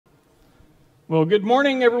Well, good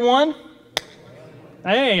morning, everyone.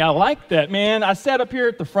 Hey, I like that, man. I sat up here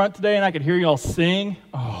at the front today and I could hear y'all sing.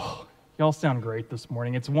 Oh, y'all sound great this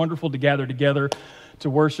morning. It's wonderful to gather together to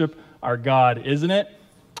worship our God, isn't it?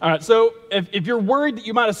 All right, so if you're worried that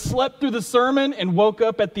you might have slept through the sermon and woke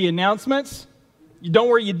up at the announcements, don't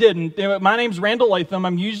worry, you didn't. My name's Randall Latham.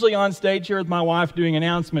 I'm usually on stage here with my wife doing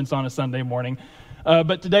announcements on a Sunday morning.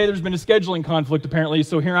 But today there's been a scheduling conflict, apparently,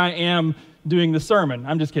 so here I am doing the sermon.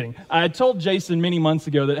 I'm just kidding. I told Jason many months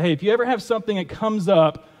ago that, hey, if you ever have something that comes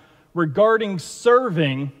up regarding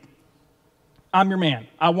serving, I'm your man.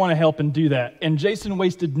 I want to help and do that. And Jason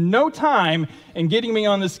wasted no time in getting me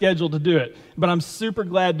on the schedule to do it. But I'm super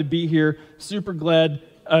glad to be here, super glad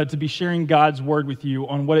to be sharing God's word with you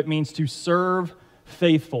on what it means to serve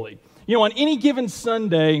faithfully. You know, on any given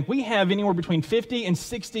Sunday, we have anywhere between 50 and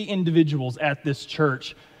 60 individuals at this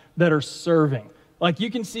church that are serving. Like,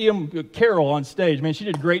 you can see them, Carol on stage. Man, she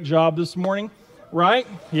did a great job this morning, right?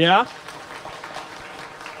 Yeah.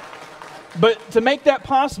 But to make that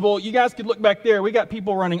possible, you guys could look back there. We got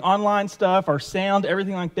people running online stuff, our sound,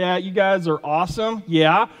 everything like that. You guys are awesome.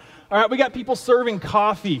 Yeah. All right, we got people serving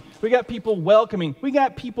coffee. We got people welcoming. We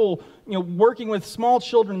got people, working with small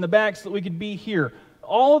children in the back so that we could be here.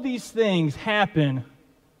 All of these things happen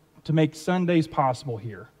to make Sundays possible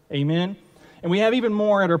here. Amen? And we have even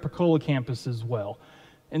more at our Pensacola campus as well.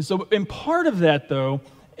 And part of that, though,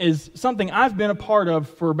 is something I've been a part of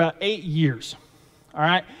for about 8 years. All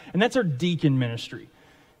right? And that's our deacon ministry.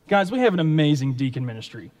 Guys, we have an amazing deacon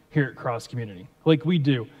ministry here at Cross Community. Like, we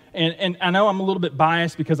do. And I know I'm a little bit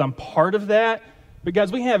biased because I'm part of that. But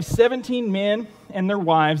guys, we have 17 men and their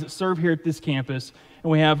wives that serve here at this campus.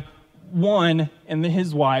 And we have one and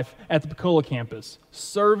his wife at the Pensacola campus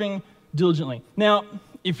serving diligently. Now,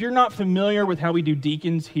 if you're not familiar with how we do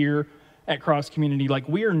deacons here at Cross Community,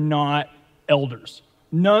 we are not elders.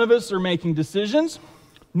 None of us are making decisions,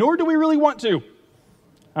 nor do we really want to.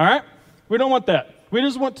 All right? We don't want that. We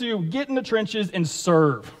just want to get in the trenches and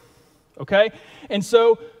serve. Okay? And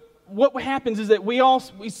so what happens is that we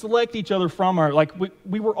select each other from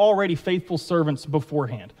we were already faithful servants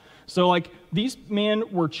beforehand. So these men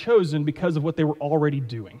were chosen because of what they were already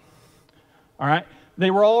doing. All right? They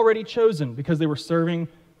were already chosen because they were serving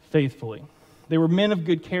faithfully. They were men of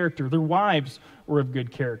good character. Their wives were of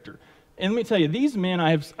good character. And let me tell you, these men,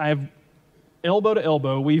 I have elbow to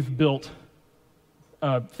elbow. We've built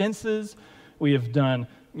fences. We have done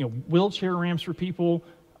wheelchair ramps for people.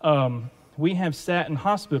 We have sat in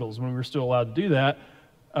hospitals when we were still allowed to do that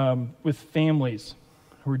with families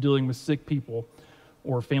who were dealing with sick people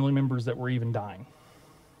or family members that were even dying.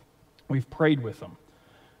 We've prayed with them.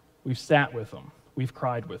 We've sat with them. We've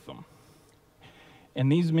cried with them.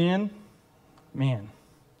 And these men, man,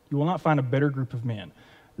 you will not find a better group of men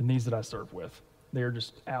than these that I serve with. They are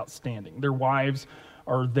just outstanding. Their wives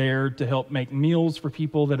are there to help make meals for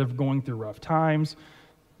people that are going through rough times.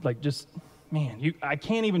 I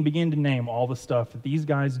can't even begin to name all the stuff that these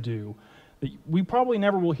guys do that we probably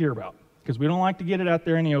never will hear about because we don't like to get it out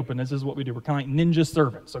there in the open. This is what we do. We're kind of like ninja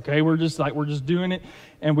servants, okay? We're just doing it,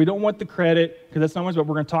 and we don't want the credit because that's not much, but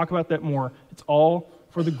we're going to talk about that more. It's all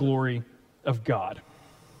for the glory of God,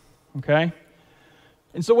 okay?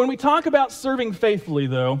 And so when we talk about serving faithfully,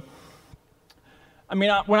 though,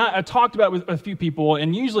 when I talked about it with a few people,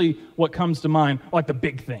 and usually what comes to mind are the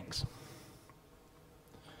big things.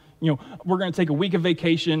 We're going to take a week of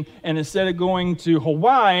vacation, and instead of going to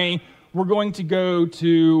Hawaii, we're going to go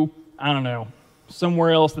to, somewhere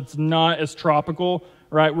else that's not as tropical,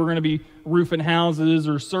 right? We're going to be roofing houses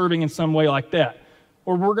or serving in some way like that.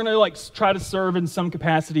 Or we're going to try to serve in some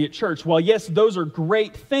capacity at church. While yes, those are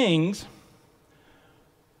great things,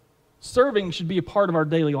 serving should be a part of our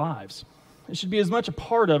daily lives. It should be as much a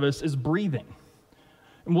part of us as breathing.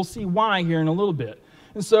 And we'll see why here in a little bit.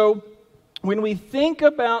 And so when we think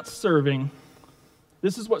about serving,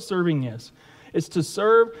 this is what serving is. It's to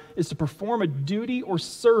serve, is to perform a duty or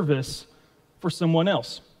service for someone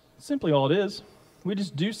else. Simply all it is. We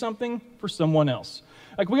just do something for someone else.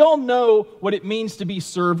 We all know what it means to be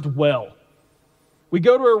served well. We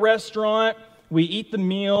go to a restaurant, we eat the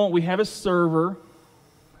meal, we have a server,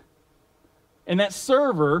 and that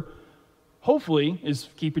server hopefully is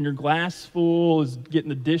keeping your glass full, is getting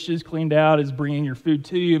the dishes cleaned out, is bringing your food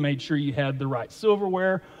to you, made sure you had the right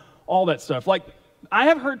silverware, all that stuff. I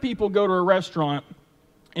have heard people go to a restaurant,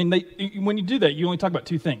 and when you do that, you only talk about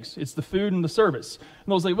two things. It's the food and the service.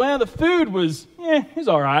 And they'll say, well, the food was, it's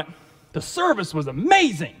all right. The service was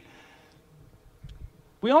amazing.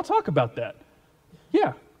 We all talk about that.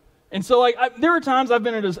 Yeah. And so, there are times I've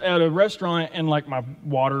been at a restaurant, and, my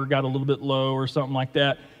water got a little bit low or something like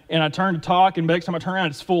that, and I turn to talk, and the next time I turn around,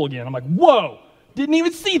 it's full again. I'm like, whoa, didn't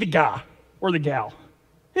even see the guy or the gal.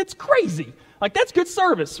 It's crazy. Like, that's good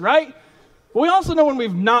service, right? But we also know when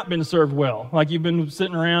we've not been served well. Like, you've been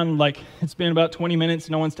sitting around, like, it's been about 20 minutes,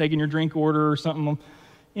 no one's taking your drink order or something.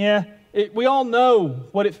 Yeah, we all know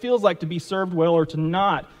what it feels like to be served well or to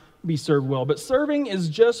not be served well. But serving is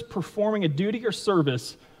just performing a duty or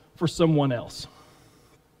service for someone else.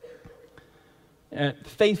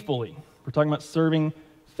 Faithfully. We're talking about serving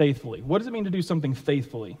faithfully. What does it mean to do something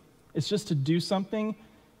faithfully? It's just to do something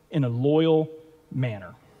in a loyal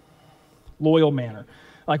manner. Loyal manner.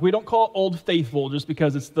 Like, we don't call it Old Faithful just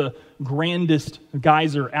because it's the grandest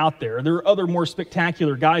geyser out there. There are other more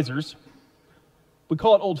spectacular geysers. We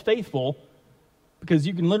call it Old Faithful because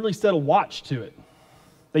you can literally set a watch to it.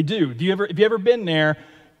 They do. If you ever been there,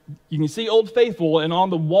 you can see Old Faithful, and on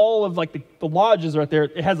the wall of like the lodges right there,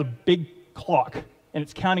 it has a big clock, and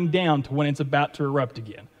it's counting down to when it's about to erupt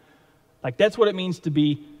again. Like, that's what it means to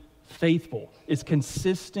be faithful. It's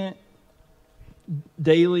consistent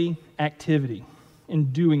daily activity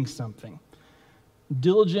in doing something.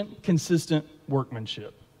 Diligent, consistent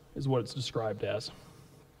workmanship is what it's described as.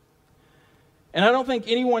 And I don't think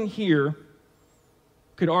anyone here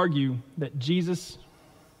could argue that Jesus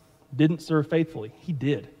didn't serve faithfully. He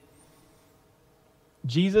did.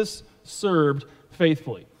 Jesus served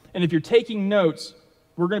faithfully. And if you're taking notes,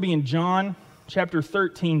 we're going to be in John chapter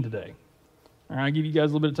 13 today. All right, I'll give you guys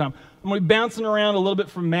a little bit of time. I'm going to be bouncing around a little bit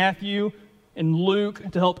from Matthew and Luke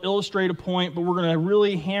to help illustrate a point, but we're going to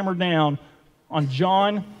really hammer down on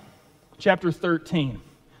John chapter 13.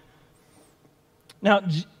 Now,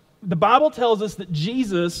 the Bible tells us that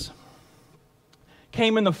Jesus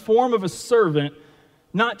came in the form of a servant,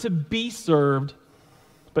 not to be served,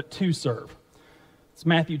 but to serve. It's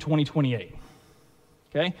Matthew 20:28.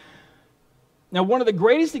 Okay? Now, one of the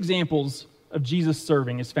greatest examples of Jesus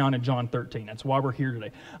serving is found in John 13. That's why we're here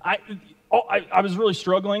today. I was really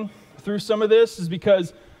struggling through some of this is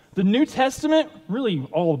because the New Testament, really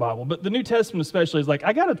all the Bible, but the New Testament especially, is like,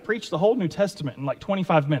 I got to preach the whole New Testament in like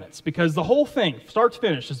 25 minutes because the whole thing, start to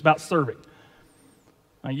finish, is about serving.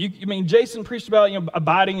 Jason preached about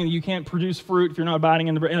abiding, and you can't produce fruit if you're not abiding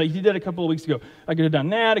in the bread. He did a couple of weeks ago. I could have done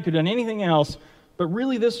that. I could have done anything else. But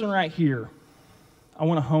really, this one right here, I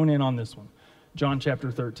want to hone in on this one, John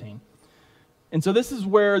chapter 13. And so this is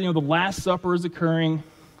where the Last Supper is occurring,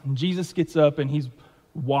 and Jesus gets up and he's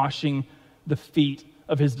washing the feet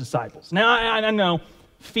of his disciples. Now, I know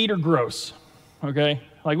feet are gross, okay?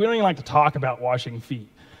 Like, we don't even like to talk about washing feet.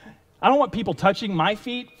 I don't want people touching my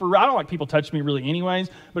feet. I don't like people touching me really anyways,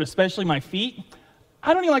 but especially my feet.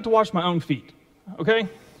 I don't even like to wash my own feet, okay?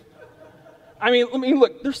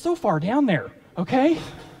 Look, they're so far down there, okay?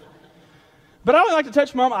 But I don't like to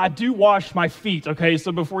touch my own. I do wash my feet, okay?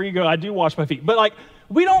 So before you go, I do wash my feet. But like,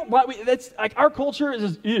 that's like our culture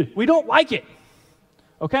is just, we don't like it,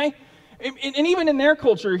 okay? And even in their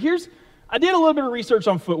culture, I did a little bit of research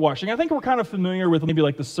on foot washing. I think we're kind of familiar with maybe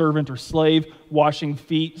like the servant or slave washing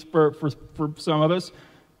feet for some of us.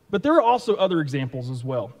 But there are also other examples as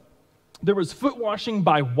well. There was foot washing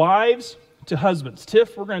by wives to husbands.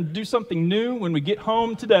 Tiff, we're going to do something new when we get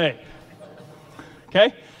home today.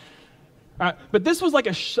 Okay? All right. But this was like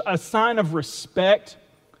a sign of respect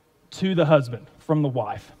to the husband from the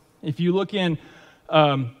wife. If you look in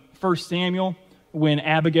 1 Samuel, when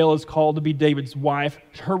Abigail is called to be David's wife,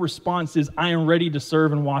 her response is, I am ready to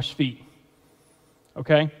serve and wash feet.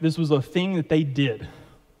 Okay? This was a thing that they did.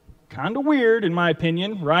 Kind of weird, in my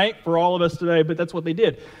opinion, right? For all of us today, but that's what they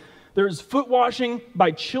did. There's foot washing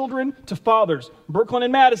by children to fathers. Brooklyn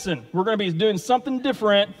and Madison, we're going to be doing something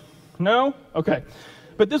different. No? Okay.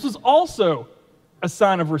 But this was also a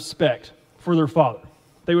sign of respect for their father.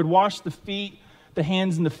 They would wash the feet, the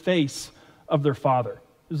hands, and the face of their father.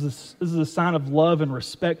 This is a sign of love and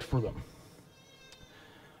respect for them.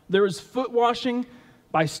 There is foot washing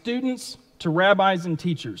by students to rabbis and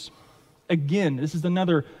teachers. Again, this is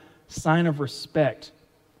another sign of respect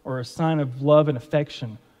or a sign of love and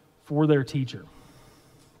affection for their teacher.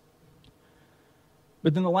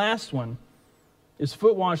 But then the last one is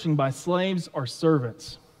foot washing by slaves or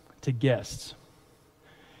servants to guests.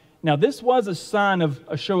 Now, this was a sign of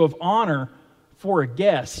a show of honor for a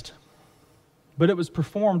guest, but it was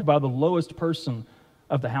performed by the lowest person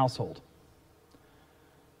of the household.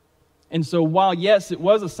 And so while, yes, it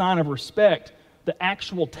was a sign of respect, the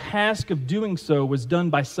actual task of doing so was done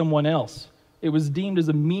by someone else. It was deemed as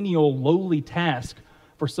a menial, lowly task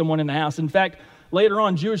for someone in the house. In fact, later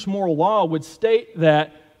on, Jewish moral law would state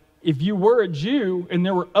that if you were a Jew and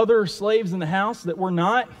there were other slaves in the house that were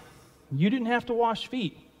not, you didn't have to wash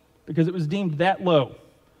feet because it was deemed that low.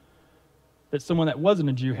 that someone that wasn't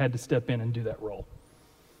a Jew had to step in and do that role.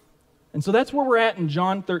 And so that's where we're at in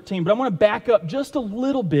John 13. But I want to back up just a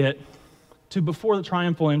little bit to before the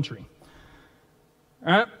triumphal entry.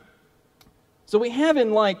 All right? So we have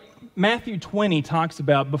in like Matthew 20 talks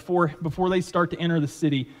about before they start to enter the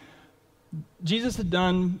city, Jesus had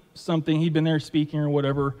done something. He'd been there speaking or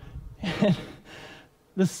whatever. And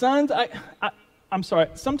the sons, I'm sorry,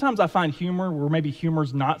 sometimes I find humor where maybe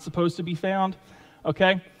humor's not supposed to be found,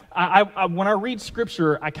 okay? When I read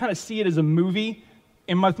Scripture, I kind of see it as a movie,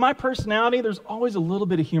 and with my personality, there's always a little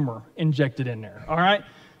bit of humor injected in there, all right?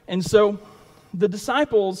 And so the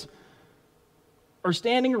disciples are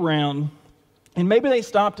standing around, and maybe they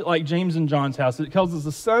stopped at like James and John's house. It tells us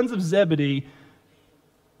the sons of Zebedee,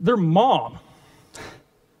 their mom,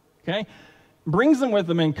 okay, brings them with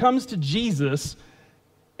them and comes to Jesus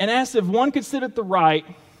and asks if one could sit at the right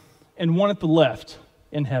and one at the left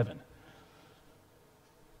in heaven.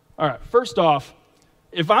 All right, first off,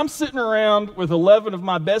 if I'm sitting around with 11 of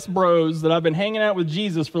my best bros that I've been hanging out with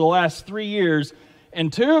Jesus for the last 3 years,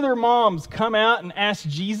 and 2 of their moms come out and ask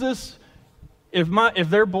Jesus if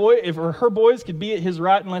her boys could be at his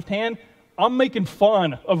right and left hand, I'm making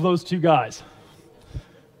fun of those 2 guys.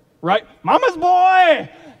 Right? Mama's boy!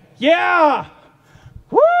 Yeah!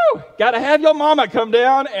 Woo! Got to have your mama come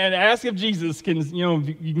down and ask if Jesus can,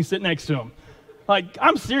 you can sit next to him. Like,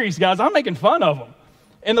 I'm serious, guys. I'm making fun of them.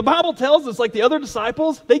 And the Bible tells us, like the other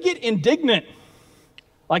disciples, they get indignant.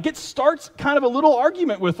 Like, it starts kind of a little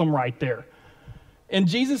argument with them right there. And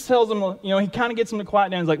Jesus tells them, he kind of gets them to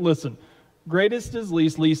quiet down. He's like, listen, greatest is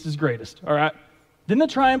least, least is greatest, all right? Then the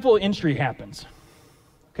triumphal entry happens,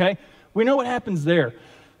 okay? We know what happens there.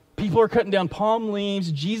 People are cutting down palm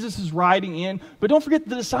leaves. Jesus is riding in. But don't forget,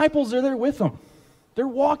 the disciples are there with him. They're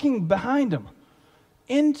walking behind him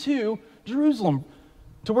into Jerusalem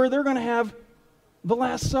to where they're going to have the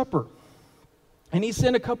Last Supper. And he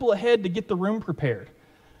sent a couple ahead to get the room prepared.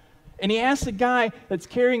 And he asked the guy that's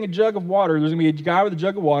carrying a jug of water, there's going to be a guy with a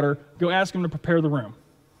jug of water, go ask him to prepare the room.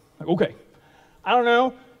 Like, okay, I don't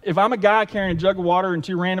know if I'm a guy carrying a jug of water and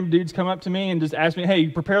 2 random dudes come up to me and just ask me, hey,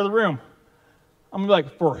 prepare the room. I'm going to be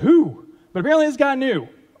like, for who? But apparently this guy knew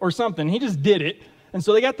or something. He just did it. And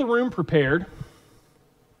so they got the room prepared.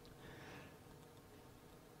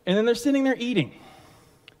 And then they're sitting there eating.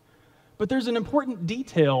 But there's an important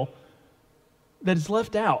detail that is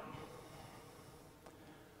left out.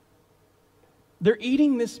 They're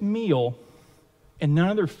eating this meal, and none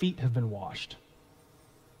of their feet have been washed.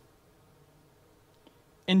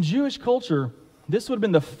 In Jewish culture, this would have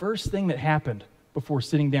been the first thing that happened before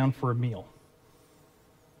sitting down for a meal.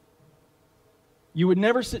 You would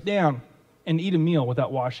never sit down and eat a meal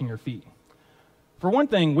without washing your feet. For one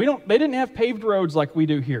thing, they didn't have paved roads like we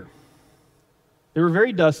do here. They were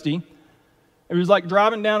very dusty. It was like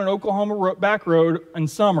driving down an Oklahoma back road in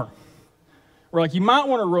summer. Where like you might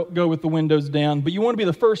want to go with the windows down, but you want to be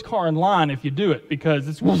the first car in line if you do it because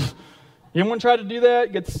it's, you want to try to do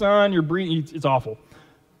that, get the sun, you're breathing, it's awful.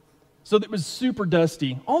 So it was super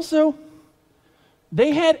dusty. Also,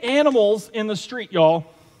 they had animals in the street, y'all.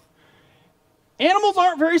 Animals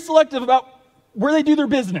aren't very selective about where they do their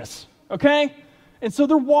business, okay? And so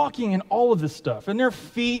they're walking in all of this stuff, and their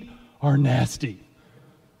feet are nasty.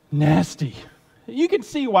 Nasty. You can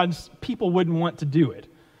see why people wouldn't want to do it.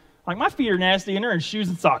 Like, my feet are nasty, and they're in shoes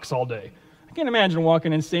and socks all day. I can't imagine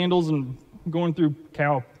walking in sandals and going through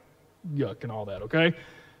cow yuck and all that, okay?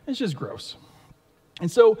 It's just gross. And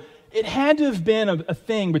so it had to have been a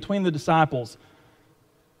thing between the disciples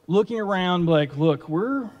looking around like, look,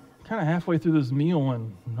 we're kind of halfway through this meal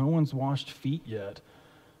and no one's washed feet yet.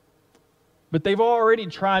 But they've already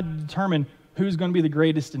tried to determine who's going to be the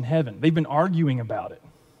greatest in heaven. They've been arguing about it.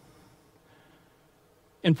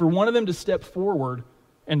 And for one of them to step forward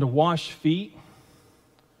and to wash feet,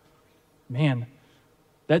 man,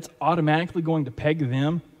 that's automatically going to peg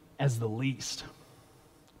them as the least.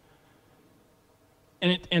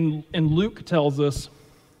 And Luke tells us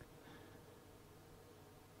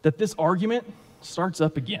that this argument starts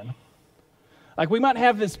up again. Like, we might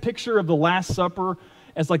have this picture of the Last Supper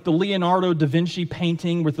as like the Leonardo da Vinci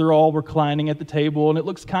painting where they're all reclining at the table and it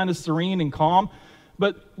looks kind of serene and calm.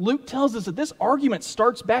 But Luke tells us that this argument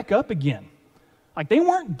starts back up again. Like, they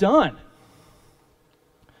weren't done.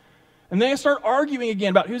 And they start arguing again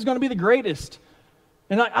about who's going to be the greatest.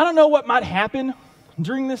 And I don't know what might happen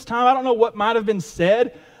during this time. I don't know what might have been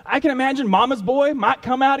said. I can imagine Mama's boy might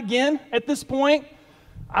come out again at this point.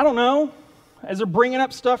 I don't know. As they're bringing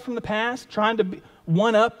up stuff from the past, trying to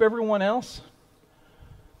one-up everyone else.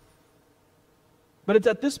 But it's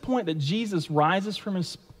at this point that Jesus rises from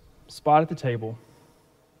his spot at the table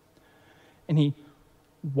and he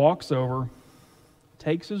walks over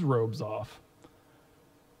takes his robes off,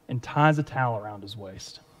 and ties a towel around his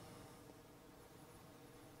waist.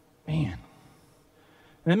 Man,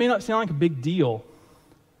 that may not sound like a big deal,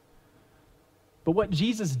 but what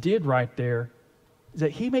Jesus did right there is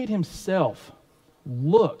that he made himself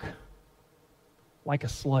look like a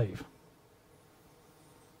slave.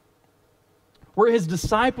 Where his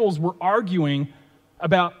disciples were arguing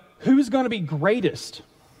about who's going to be greatest,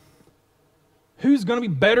 who's going to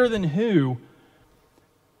be better than who.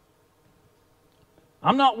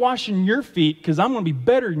 I'm not washing your feet because I'm going to be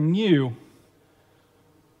better than you.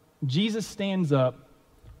 Jesus stands up,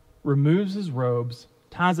 removes his robes,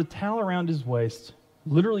 ties a towel around his waist,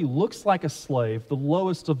 literally looks like a slave, the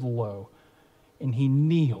lowest of the low, and he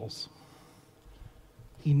kneels.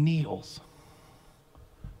 He kneels.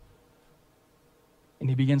 And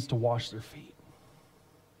he begins to wash their feet.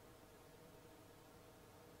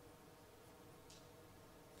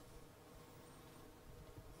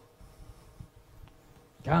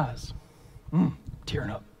 Guys,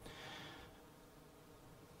 tearing up.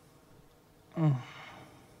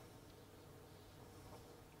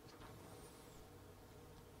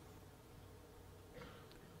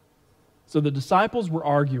 So the disciples were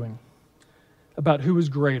arguing about who was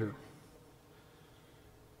greater.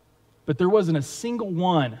 But there wasn't a single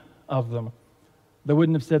one of them that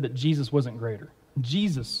wouldn't have said that Jesus wasn't greater.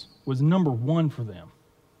 Jesus was number one for them.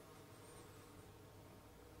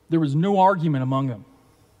 There was no argument among them.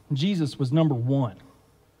 Jesus was number one.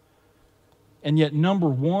 And yet number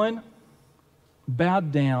one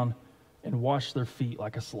bowed down and washed their feet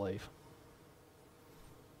like a slave.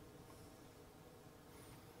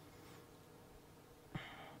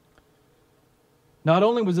 Not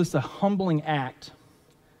only was this a humbling act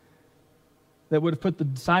that would have put the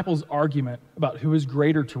disciples' argument about who is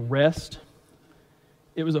greater to rest,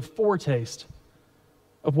 it was a foretaste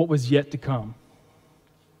of what was yet to come.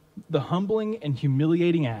 The humbling and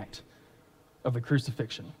humiliating act of the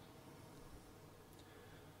crucifixion.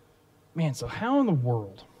 Man, so how in the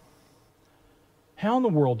world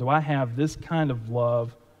do I have this kind of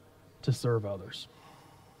love to serve others?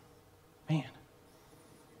 Man,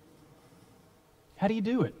 how do you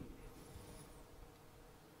do it?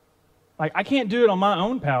 Like, I can't do it on my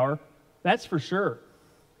own power, that's for sure,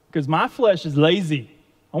 because my flesh is lazy.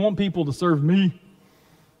 I want people to serve me.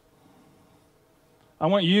 I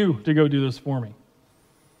want you to go do this for me.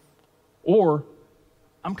 Or,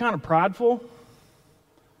 I'm kind of prideful.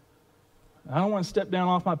 I don't want to step down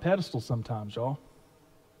off my pedestal sometimes, y'all.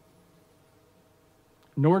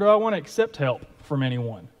 Nor do I want to accept help from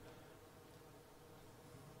anyone.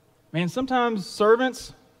 Man, sometimes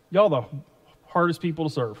servants, y'all the hardest people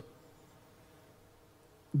to serve.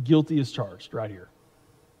 Guilty as charged right here.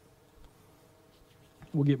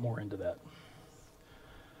 We'll get more into that.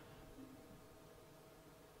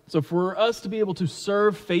 So for us to be able to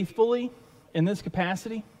serve faithfully in this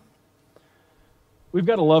capacity, we've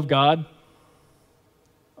got to love God,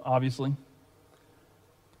 obviously.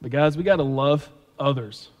 But guys, we got to love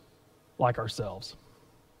others like ourselves.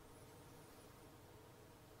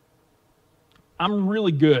 I'm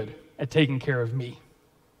really good at taking care of me.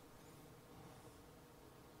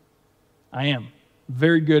 I am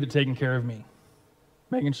very good at taking care of me.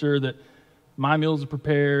 Making sure that my meals are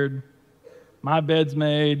prepared, my bed's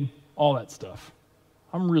made, all that stuff.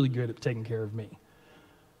 I'm really good at taking care of me.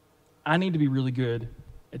 I need to be really good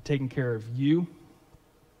at taking care of you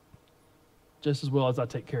just as well as I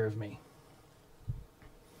take care of me.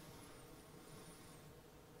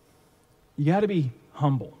 You got to be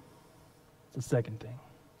humble. It's the second thing.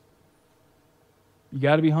 You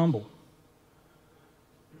got to be humble.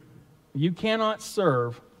 You cannot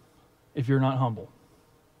serve if you're not humble.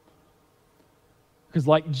 Because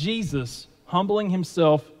like Jesus, humbling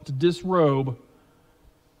himself to disrobe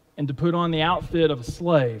and to put on the outfit of a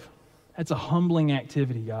slave, that's a humbling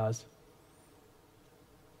activity, guys.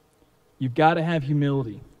 You've got to have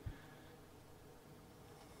humility.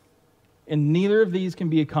 And neither of these can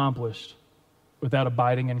be accomplished without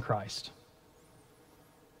abiding in Christ.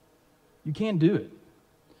 You can't do it.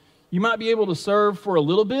 You might be able to serve for a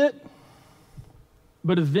little bit,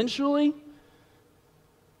 but eventually,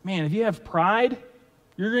 man, if you have pride,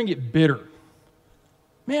 you're going to get bitter.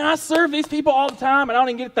 Man, I serve these people all the time and I don't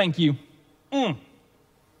even get a thank you.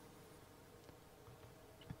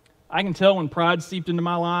 I can tell when pride seeped into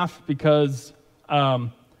my life because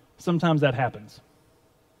sometimes that happens.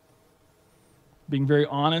 Being very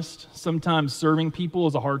honest, sometimes serving people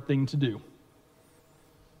is a hard thing to do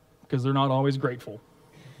because they're not always grateful.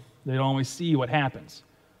 They don't always see what happens.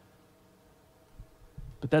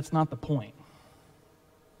 But that's not the point.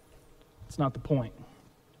 It's not the point.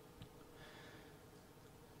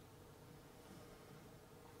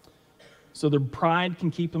 so their pride can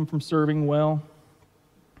keep them from serving well,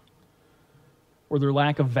 or their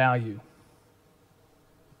lack of value.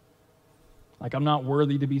 Like, I'm not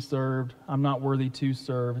worthy to be served. I'm not worthy to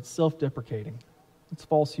serve. It's self-deprecating. It's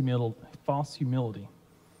false humility.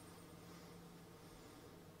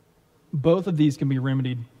 Both of these can be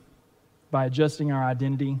remedied by adjusting our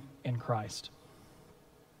identity in Christ.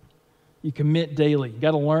 You commit daily. You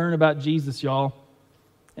got to learn about Jesus, y'all,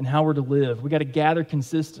 and how we're to live. We got to gather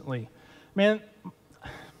consistently. Man,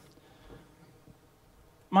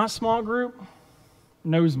 my small group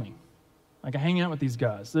knows me. Like, I hang out with these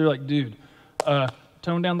guys. They're like, dude,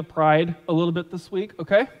 tone down the pride a little bit this week,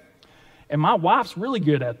 okay? And my wife's really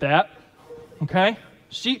good at that, okay?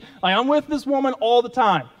 I'm with this woman all the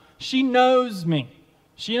time. She knows me.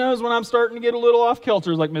 She knows when I'm starting to get a little off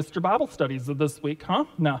kilter, like, Mr. Bible Studies this week, huh?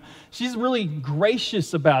 No. She's really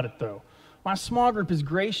gracious about it, though. My small group is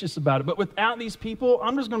gracious about it. But without these people,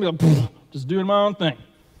 I'm just going to be like, just doing my own thing.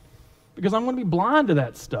 Because I'm going to be blind to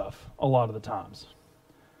that stuff a lot of the times.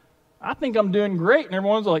 I think I'm doing great, and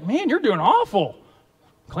everyone's like, man, you're doing awful.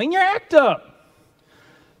 Clean your act up.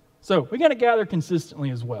 So we got to gather consistently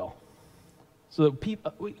as well. So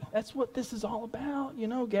that that's what this is all about,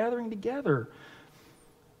 gathering together.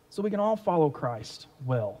 So we can all follow Christ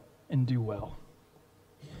well and do well.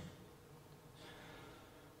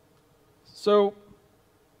 So,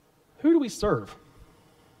 who do we serve?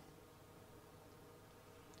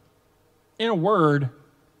 In a word,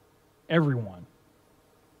 everyone.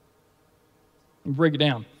 And break it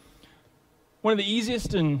down. One of the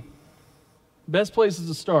easiest and best places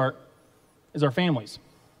to start is our families.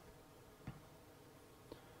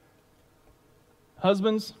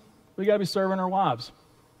 Husbands, we got to be serving our wives.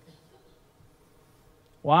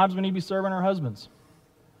 Wives, we need to be serving our husbands.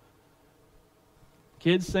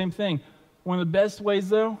 Kids, same thing. One of the best ways,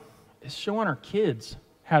 though, is showing our kids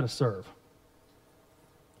how to serve.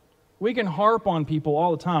 We can harp on people all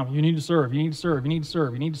the time. You need to serve, you need to serve, you need to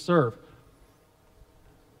serve, you need to serve.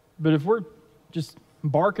 But if we're just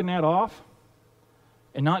barking that off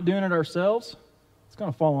and not doing it ourselves, it's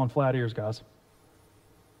going to fall on flat ears, guys.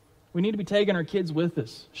 We need to be taking our kids with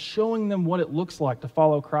us, showing them what it looks like to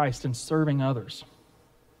follow Christ and serving others.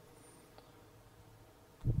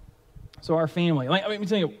 So our family, let me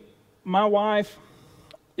tell you, my wife,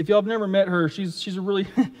 if y'all have never met her, she's a really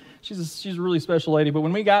she's a really special lady. But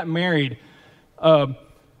when we got married,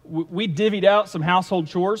 we divvied out some household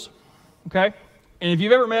chores, okay? And if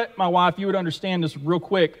you've ever met my wife, you would understand this real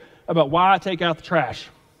quick about why I take out the trash,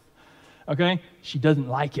 okay? She doesn't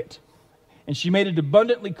like it. And she made it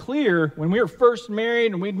abundantly clear when we were first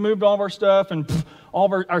married and we'd moved all of our stuff and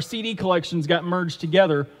all of our CD collections got merged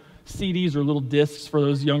together. CDs are little discs for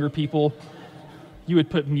those younger people. You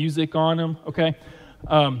would put music on them, okay?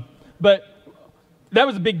 But that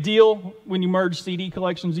was a big deal when you merged CD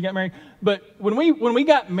collections, you got married. But when we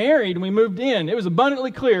got married and we moved in, it was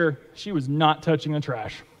abundantly clear she was not touching the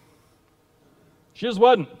trash. She just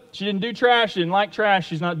wasn't. She didn't do trash. She didn't like trash.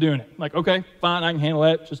 She's not doing it. Like, okay, fine, I can handle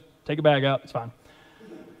that. Just take a bag out. It's fine.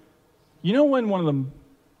 You know when one of the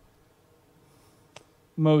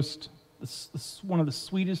one of the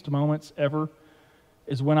sweetest moments ever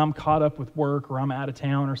is when I'm caught up with work or I'm out of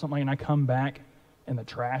town or something and I come back and the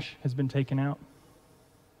trash has been taken out?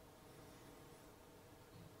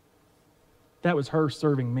 That was her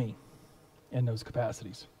serving me in those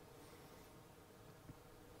capacities.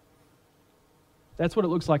 That's what it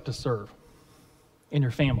looks like to serve in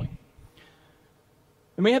your family.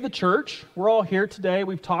 And we have the church. We're all here today.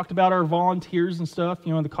 We've talked about our volunteers and stuff,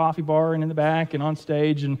 in the coffee bar and in the back and on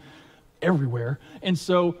stage and everywhere. And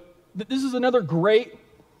so this is another great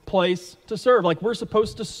place to serve. Like, we're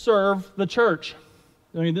supposed to serve the church.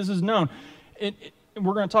 This is known.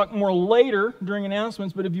 We're going to talk more later during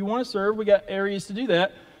announcements, but if you want to serve, we got areas to do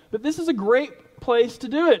that. But this is a great place to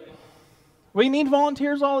do it. We need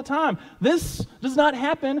volunteers all the time. This does not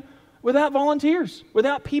happen without volunteers,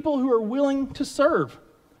 without people who are willing to serve.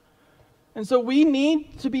 And so we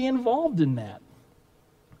need to be involved in that.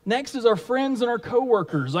 Next is our friends and our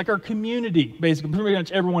coworkers, like our community, basically, pretty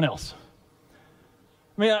much everyone else.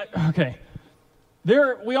 Okay.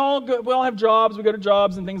 We all have jobs, we go to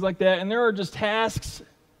jobs and things like that, and there are just tasks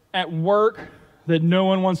at work that no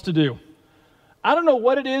one wants to do. I don't know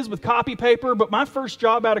what it is with copy paper, but my first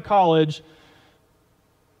job out of college,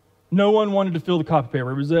 no one wanted to fill the copy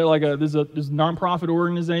paper. It was like this nonprofit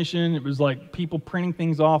organization. It was like people printing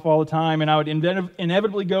things off all the time, and I would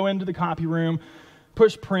inevitably go into the copy room,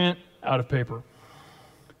 push print, out of paper.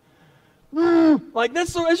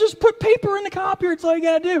 Let's just put paper in the copier. It's all you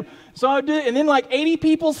got to do. So I would do it, and then 80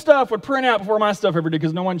 people's stuff would print out before my stuff ever did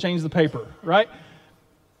because no one changed the paper, right?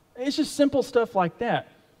 it's just simple stuff like that.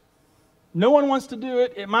 No one wants to do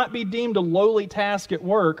it. It might be deemed a lowly task at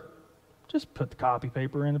work. Just put the copy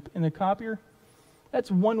paper in the copier. That's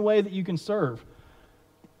one way that you can serve.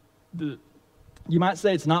 You might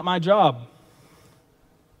say, it's not my job.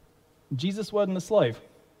 Jesus wasn't a slave.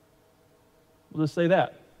 We'll just say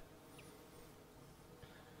that.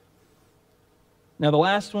 Now, the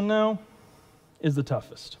last one, though, is the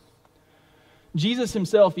toughest. Jesus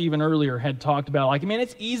himself, even earlier, had talked about,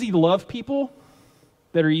 it's easy to love people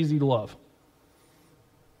that are easy to love.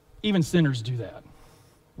 Even sinners do that,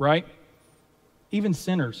 right? Even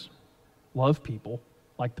sinners love people,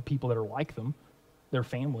 like the people that are like them, their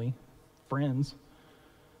family, friends.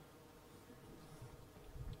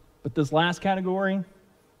 But this last category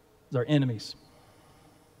is our enemies.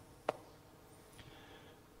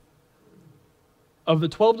 Of the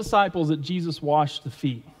 12 disciples that Jesus washed the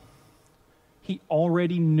feet, he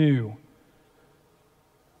already knew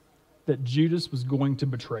that Judas was going to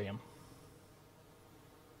betray him.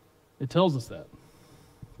 It tells us that.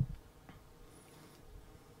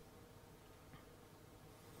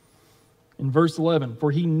 In verse 11,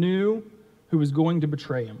 for he knew who was going to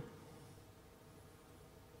betray him.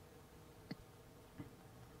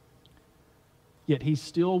 Yet he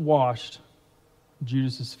still washed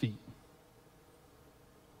Judas's feet.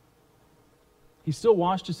 He still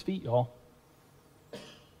washed his feet, y'all.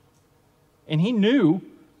 And he knew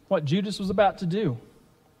what Judas was about to do.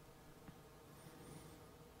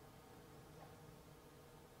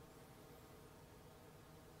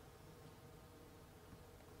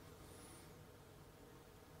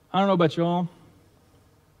 I don't know about y'all,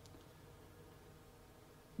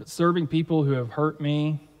 but serving people who have hurt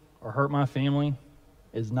me or hurt my family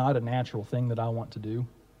is not a natural thing that I want to do.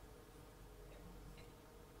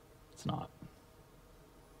 It's not.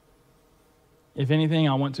 If anything,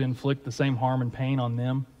 I want to inflict the same harm and pain on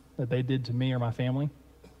them that they did to me or my family,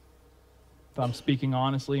 if I'm speaking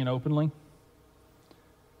honestly and openly.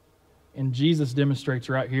 And Jesus demonstrates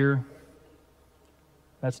right here,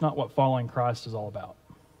 that's not what following Christ is all about.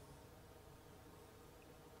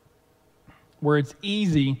 Where it's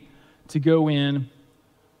easy to go in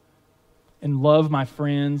and love my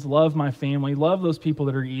friends, love my family, love those people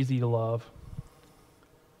that are easy to love.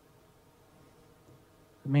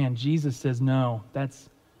 Man, Jesus says, no, that's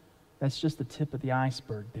just the tip of the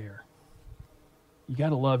iceberg there. You got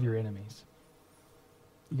to love your enemies.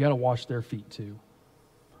 You got to wash their feet too.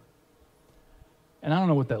 And I don't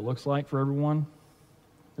know what that looks like for everyone.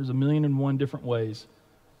 There's 1,000,001 different ways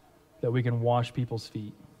that we can wash people's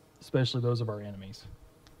feet, especially those of our enemies.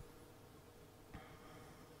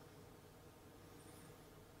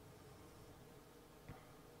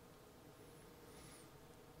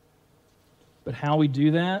 But how we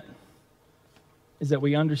do that is that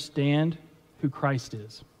we understand who Christ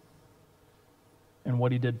is and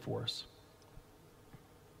what he did for us.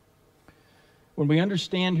 When we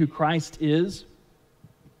understand who Christ is,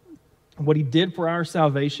 what he did for our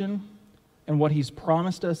salvation, and what he's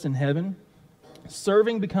promised us in heaven,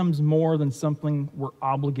 serving becomes more than something we're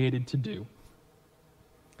obligated to do.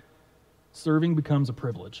 Serving becomes a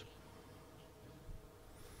privilege.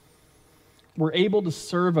 We're able to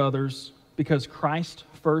serve others because Christ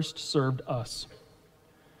first served us.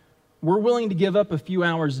 We're willing to give up a few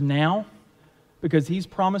hours now because he's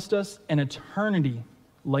promised us an eternity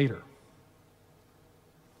later.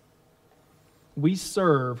 We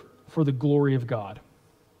serve for the glory of God.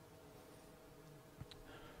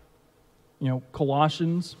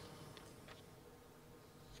 Colossians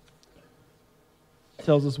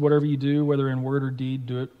tells us whatever you do, whether in word or deed,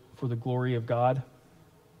 do it for the glory of God.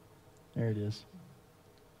 There it is.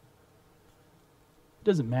 It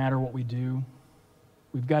doesn't matter what we do.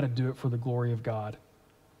 We've got to do it for the glory of God,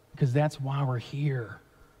 because that's why we're here.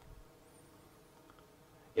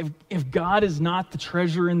 If God is not the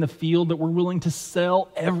treasure in the field that we're willing to sell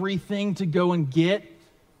everything to go and get,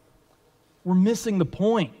 we're missing the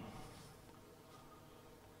point.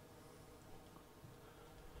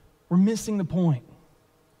 We're missing the point.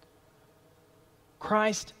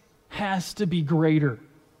 Christ has to be greater.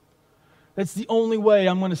 That's the only way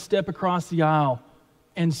I'm going to step across the aisle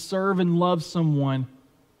and serve and love someone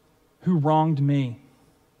who wronged me.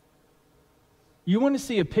 You want to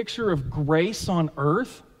see a picture of grace on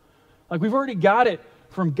earth? We've already got it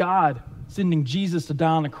from God sending Jesus to die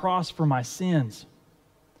on the cross for my sins.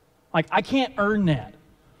 I can't earn that.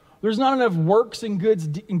 There's not enough works and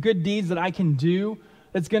good deeds that I can do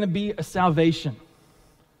that's going to be a salvation.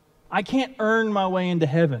 I can't earn my way into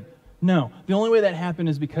heaven. No, the only way that happened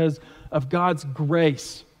is because of God's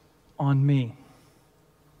grace on me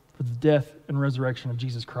for the death and resurrection of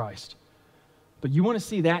Jesus Christ. But you want to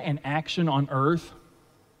see that in action on earth?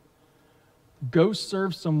 Go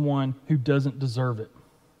serve someone who doesn't deserve it.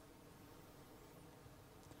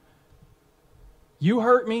 You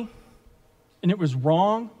hurt me, and it was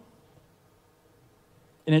wrong,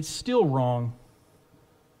 and it's still wrong,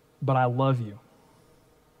 but I love you.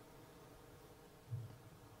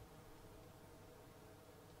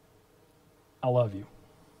 I love you,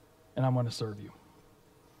 and I'm going to serve you.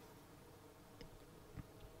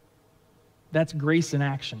 That's grace in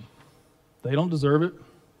action. They don't deserve it.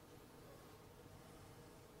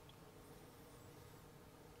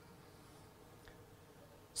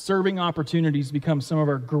 Serving opportunities become some of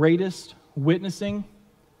our greatest witnessing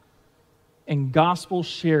and gospel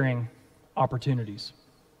sharing opportunities.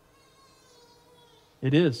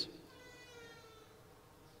 It is.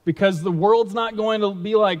 Because the world's not going to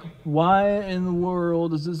be like, why in the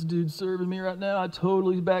world is this dude serving me right now? I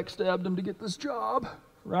totally backstabbed him to get this job,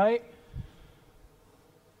 right?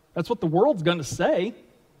 That's what the world's going to say.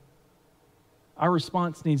 Our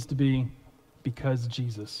response needs to be, because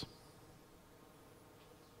Jesus.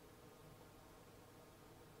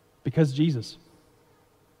 Because Jesus.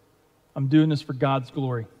 I'm doing this for God's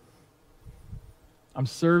glory. I'm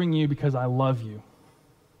serving you because I love you.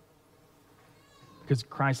 Because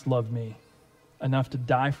Christ loved me enough to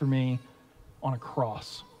die for me on a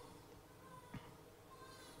cross.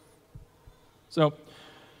 So,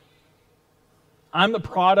 I'm the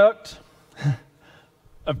product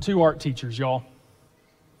of 2 art teachers, y'all.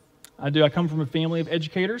 I come from a family of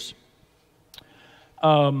educators.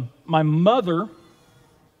 My mother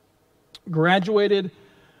graduated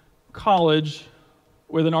college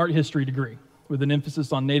with an art history degree with an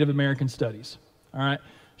emphasis on Native American studies. All right?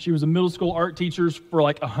 She was a middle school art teacher for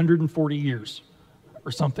like 140 years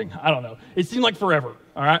or something. I don't know. It seemed like forever.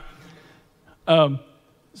 All right?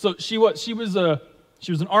 So she was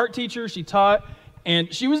an art teacher. She taught,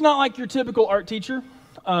 and she was not like your typical art teacher.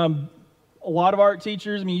 A lot of art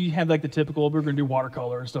teachers, I mean, you have like the typical, we're going to do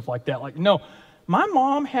watercolor and stuff like that. Like, no, my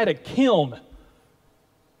mom had a kiln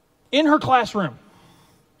in her classroom,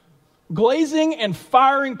 glazing and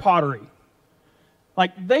firing pottery.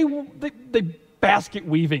 Like, they basket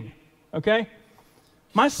weaving, okay?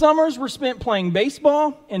 My summers were spent playing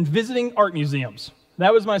baseball and visiting art museums.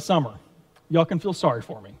 That was my summer. Y'all can feel sorry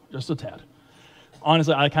for me, just a tad.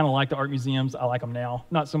 Honestly, I kind of like the art museums. I like them now,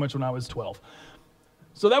 not so much when I was 12.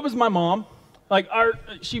 So that was my mom. Like,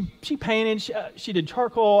 she painted, she did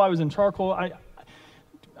charcoal. I was in charcoal. I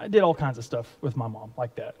did all kinds of stuff with my mom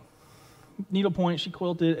like that. Needlepoint, she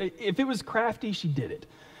quilted. If it was crafty, she did it.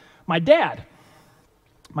 My dad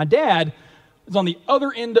is on the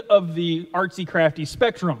other end of the artsy crafty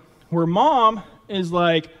spectrum, where mom is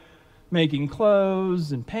like making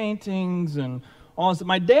clothes and paintings and all this.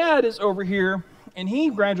 My dad is over here, and he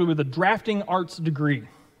graduated with a drafting arts degree.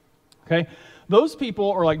 Okay? Those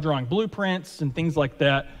people are like drawing blueprints and things like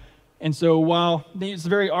that. And so while it's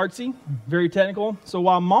very artsy, very technical, so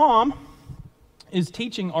while mom is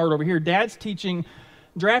teaching art over here, dad's teaching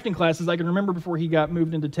drafting classes. I can remember before he got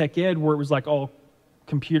moved into tech ed, where it was like all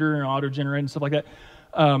computer and auto-generated and stuff like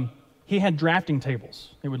that. He had drafting tables.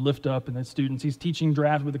 They would lift up, and the students, he's teaching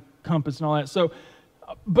draft with a compass and all that. So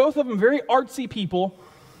both of them very artsy people.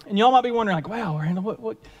 And y'all might be wondering, like, wow,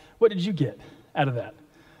 Randall, what did you get out of that?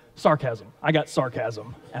 Sarcasm. I got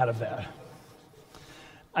sarcasm out of that.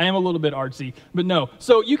 I am a little bit artsy, but no.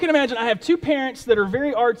 So you can imagine I have 2 parents that are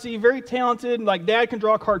very artsy, very talented. Like, dad can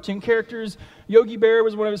draw cartoon characters. Yogi Bear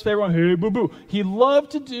was one of his favorite ones. Hey, boo-boo. He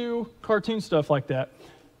loved to do cartoon stuff like that.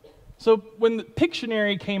 So when the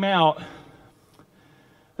Pictionary came out,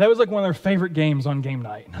 that was like one of their favorite games on game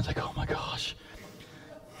night. And I was like, oh my gosh.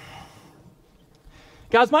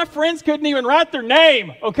 Guys, my friends couldn't even write their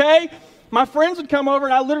name, okay? My friends would come over,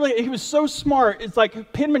 and he was so smart. It's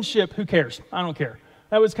like penmanship, who cares? I don't care.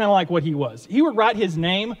 That was kind of like what he was. He would write his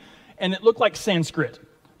name, and it looked like Sanskrit.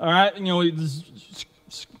 All right,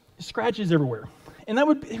 scratches everywhere, and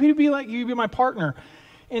he'd be my partner.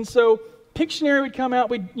 And so Pictionary would come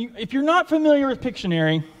out. If you're not familiar with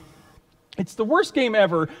Pictionary, it's the worst game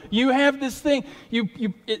ever. You have this thing.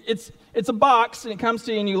 It's a box, and it comes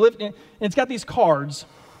to you, and you lift it, and it's got these cards,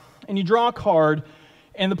 and you draw a card,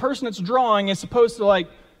 and the person that's drawing is supposed to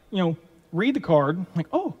read the card, like,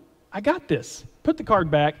 oh, I got this. Put the card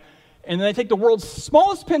back, and then they take the world's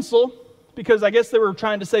smallest pencil, because I guess they were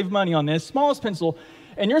trying to save money on this, smallest pencil,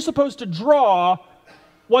 and you're supposed to draw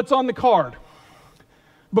what's on the card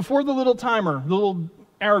before the little timer, the little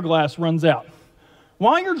hourglass runs out.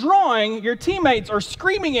 While you're drawing, your teammates are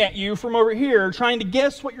screaming at you from over here, trying to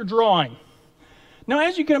guess what you're drawing. Now,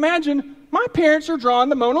 as you can imagine, my parents are drawing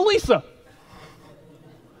the Mona Lisa.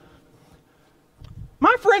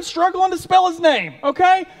 My friend's struggling to spell his name,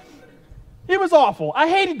 okay? It was awful. I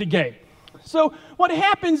hated the game. So what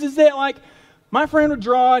happens is that, like, my friend would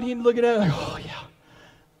draw it, he'd look at it, like, oh, yeah.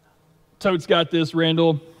 Toad's got this,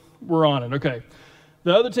 Randall. We're on it, okay.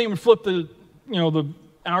 The other team would flip the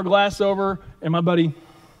hourglass over, and my buddy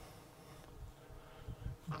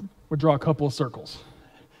would draw a couple of circles.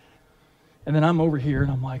 And then I'm over here,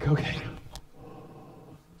 and I'm like, okay,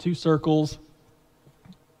 2 circles,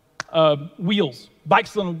 wheels,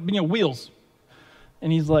 bikes on, wheels.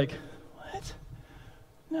 And he's like, what?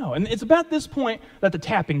 No, and it's about this point that the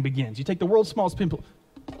tapping begins. You take the world's smallest pimple,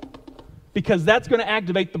 because that's going to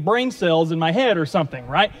activate the brain cells in my head or something,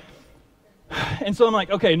 right? And so I'm like,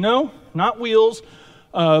 okay, no, not wheels,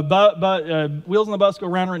 but wheels on the bus go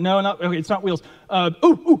round. No, okay, it's not wheels.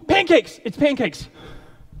 Pancakes. It's pancakes.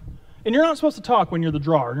 And you're not supposed to talk when you're the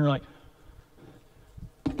drawer. And you're like,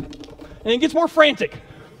 and it gets more frantic.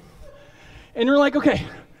 And you're like, okay,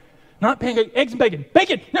 not pancake, eggs and bacon.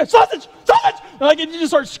 Bacon, no, sausage. Like, and you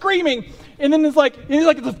just start screaming. And then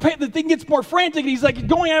the thing gets more frantic, and he's like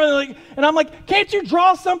going at it, like, and I'm like, can't you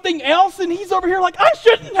draw something else? And he's over here like, I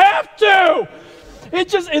shouldn't have to.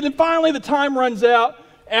 And then finally the time runs out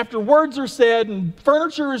after words are said and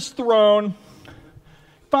furniture is thrown.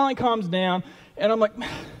 Finally calms down, and I'm like,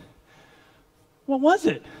 what was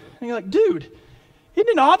it? And you're like, dude, isn't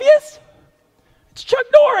it obvious? It's Chuck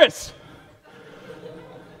Norris.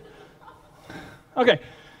 Okay,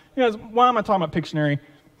 you guys, why am I talking about Pictionary?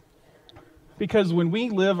 Because when we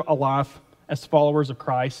live a life as followers of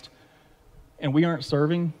Christ and we aren't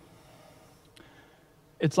serving,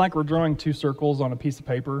 it's like we're drawing 2 circles on a piece of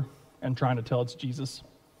paper and trying to tell it's Jesus.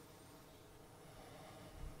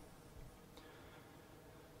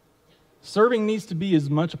 Serving needs to be as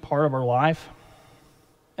much a part of our life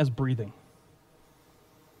as breathing.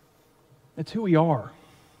 It's who we are.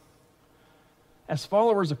 As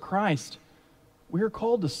followers of Christ, we are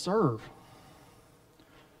called to serve.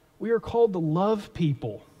 We are called to love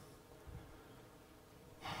people.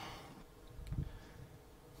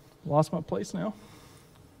 Lost my place now.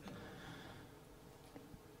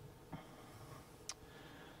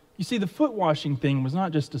 You see, the foot washing thing was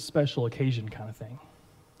not just a special occasion kind of thing.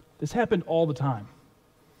 This happened all the time.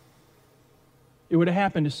 It would have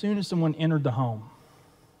happened as soon as someone entered the home.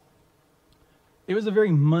 It was a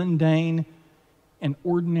very mundane and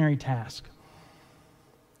ordinary task.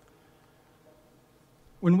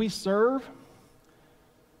 When we serve,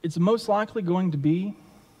 it's most likely going to be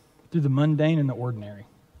through the mundane and the ordinary.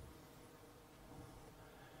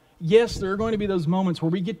 Yes, there are going to be those moments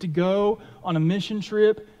where we get to go on a mission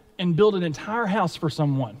trip and build an entire house for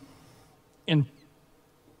someone in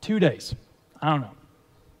 2 days. I don't know.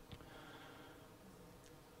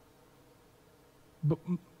 But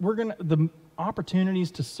the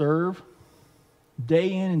opportunities to serve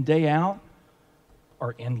day in and day out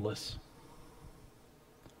are endless.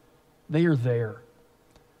 They are there.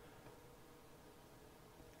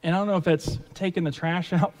 And I don't know if that's taking the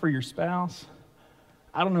trash out for your spouse.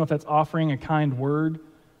 I don't know if that's offering a kind word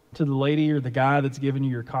to the lady or the guy that's giving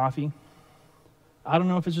you your coffee. I don't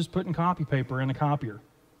know if it's just putting copy paper in a copier.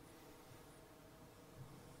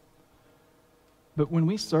 But when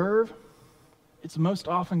we serve, it's most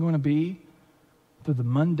often going to be through the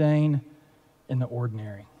mundane and the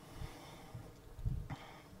ordinary.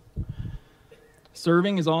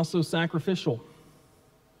 Serving is also sacrificial.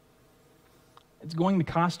 It's going to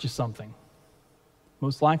cost you something,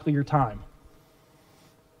 most likely your time.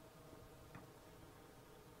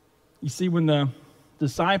 You see, when the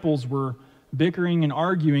disciples were bickering and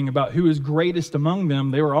arguing about who is greatest among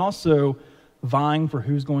them, they were also vying for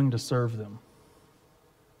who's going to serve them.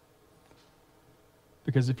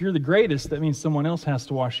 Because if you're the greatest, that means someone else has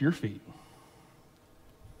to wash your feet.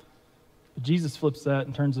 But Jesus flips that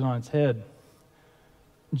and turns it on its head.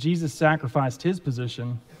 Jesus sacrificed his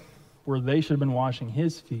position where they should have been washing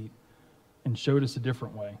his feet and showed us a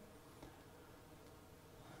different way.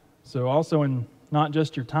 So also in not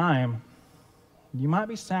just your time, you might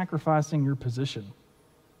be sacrificing your position,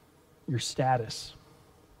 your status.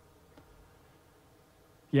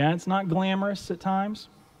 Yeah, it's not glamorous at times.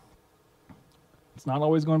 It's not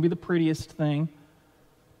always going to be the prettiest thing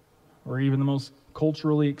or even the most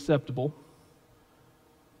culturally acceptable.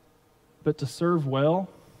 But to serve well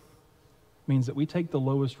means that we take the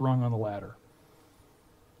lowest rung on the ladder.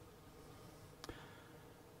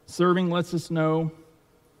 Serving lets us know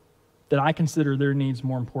that I consider their needs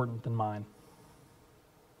more important than mine.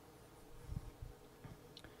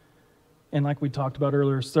 And like we talked about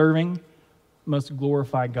earlier, serving must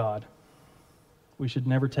glorify God. We should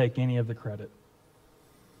never take any of the credit.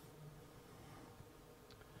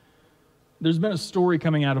 There's been a story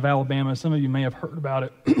coming out of Alabama. Some of you may have heard about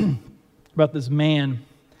it, about this man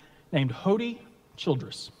named Hody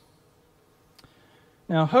Childress.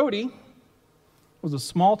 Now, Hody was a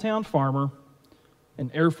small-town farmer, an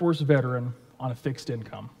Air Force veteran on a fixed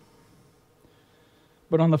income.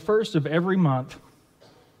 But on the first of every month,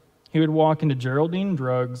 he would walk into Geraldine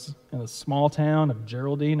Drugs in the small town of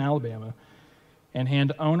Geraldine, Alabama, and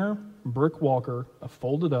hand owner Brooke Walker a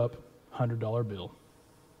folded-up $100 bill.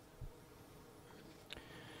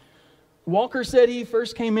 Walker said he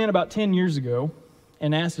first came in about 10 years ago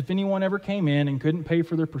and asked if anyone ever came in and couldn't pay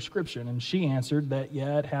for their prescription, and she answered that,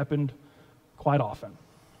 yeah, it happened quite often.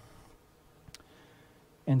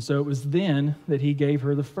 And so it was then that he gave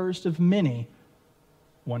her the first of many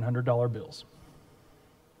 $100 bills.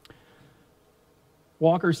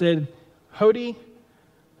 Walker said, Hody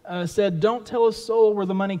said, don't tell a soul where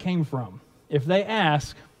the money came from. If they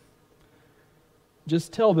ask,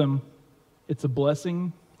 just tell them it's a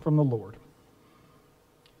blessing from the Lord.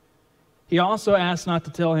 He also asked not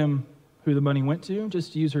to tell him who the money went to,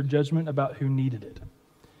 just to use her judgment about who needed it.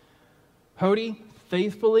 Hody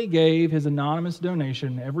faithfully gave his anonymous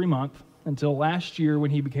donation every month until last year when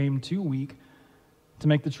he became too weak to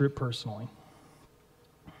make the trip personally.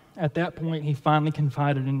 At that point, he finally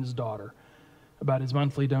confided in his daughter about his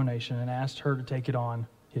monthly donation and asked her to take it on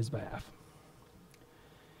his behalf.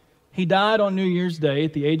 He died on New Year's Day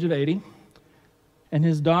at the age of 80, and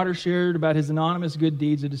his daughter shared about his anonymous good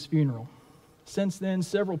deeds at his funeral. Since then,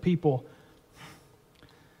 several people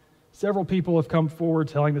have come forward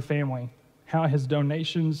telling the family how his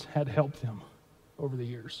donations had helped them over the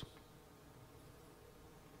years.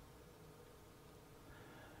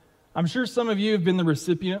 I'm sure some of you have been the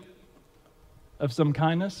recipient of some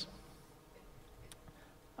kindness.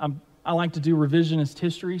 I like to do revisionist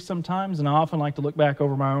history sometimes, and I often like to look back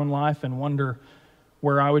over my own life and wonder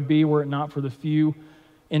where I would be were it not for the few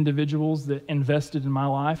individuals that invested in my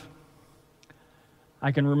life.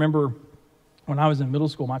 I can remember when I was in middle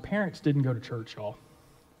school, my parents didn't go to church, y'all.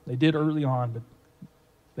 They did early on, but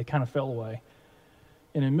they kind of fell away.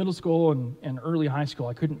 And in middle school and early high school,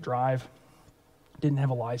 I couldn't drive, didn't have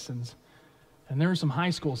a license. And there were some high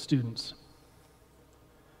school students.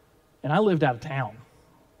 And I lived out of town.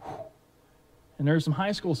 And there were some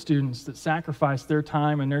high school students that sacrificed their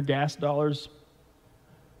time and their gas dollars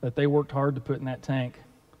that they worked hard to put in that tank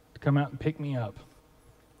to come out and pick me up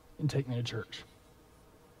and take me to church.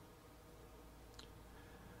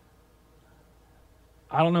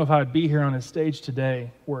 I don't know if I would be here on this stage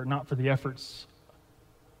today were it not for the efforts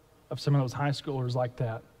of some of those high schoolers like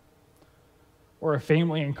that, or a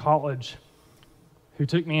family in college who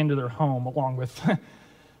took me into their home along with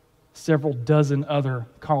several dozen other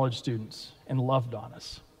college students and loved on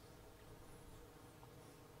us.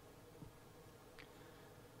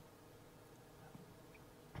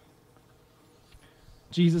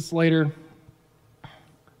 Jesus later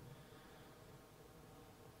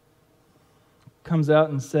comes out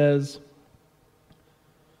and says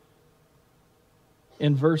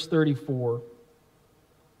in verse 34,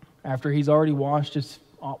 after he's already washed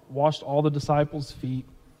all the disciples' feet,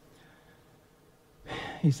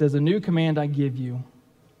 he says, "A new command I give you,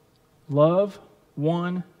 love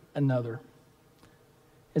one another.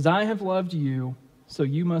 As I have loved you, so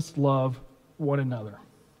you must love one another.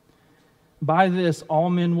 By this all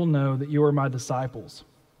men will know that you are my disciples,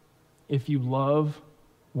 if you love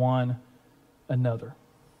one another."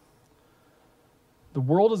 The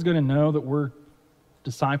world is going to know that we're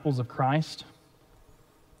disciples of Christ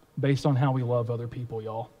based on how we love other people,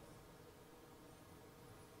 y'all.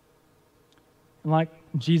 And like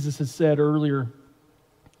Jesus has said earlier,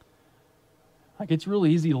 it's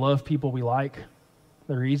really easy to love people we like.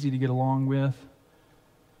 They're easy to get along with.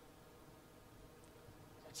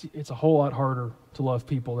 It's a whole lot harder to love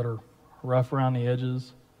people that are rough around the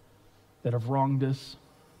edges, that have wronged us,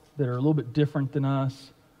 that are a little bit different than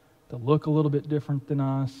us, that look a little bit different than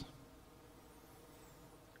us.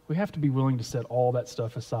 We have to be willing to set all that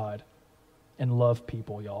stuff aside and love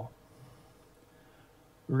people, y'all.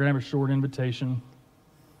 We're going to have a short invitation.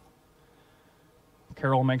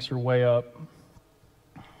 Carol makes her way up.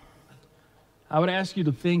 I would ask you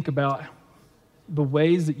to think about the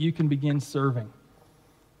ways that you can begin serving.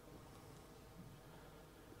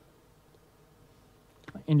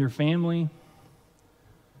 In your family,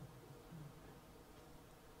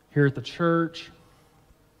 here at the church,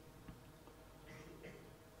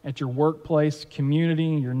 at your workplace, community,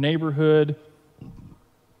 your neighborhood.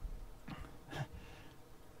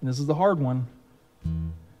 And this is the hard one,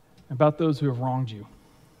 about those who have wronged you.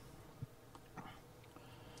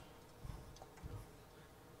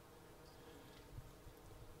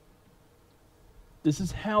 This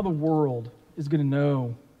is how the world is going to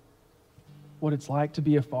know what it's like to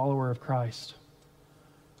be a follower of Christ.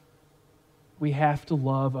 We have to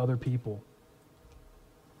love other people.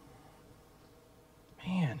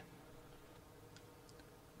 Man.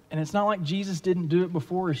 And it's not like Jesus didn't do it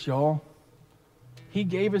before us, y'all. He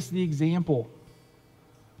gave us the example.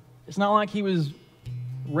 It's not like he was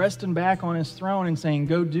resting back on his throne and saying,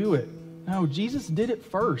 go do it. No, Jesus did it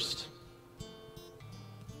first.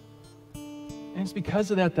 And it's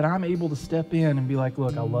because of that that I'm able to step in and be like,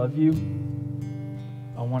 look, I love you.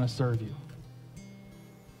 I want to serve you.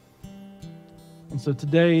 And so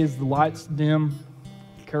today, as the lights dim,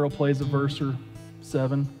 Carol plays a verse or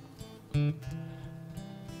 7.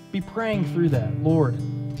 Be praying through that. Lord,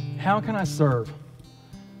 how can I serve?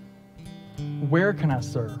 Where can I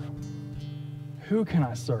serve? Who can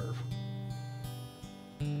I serve?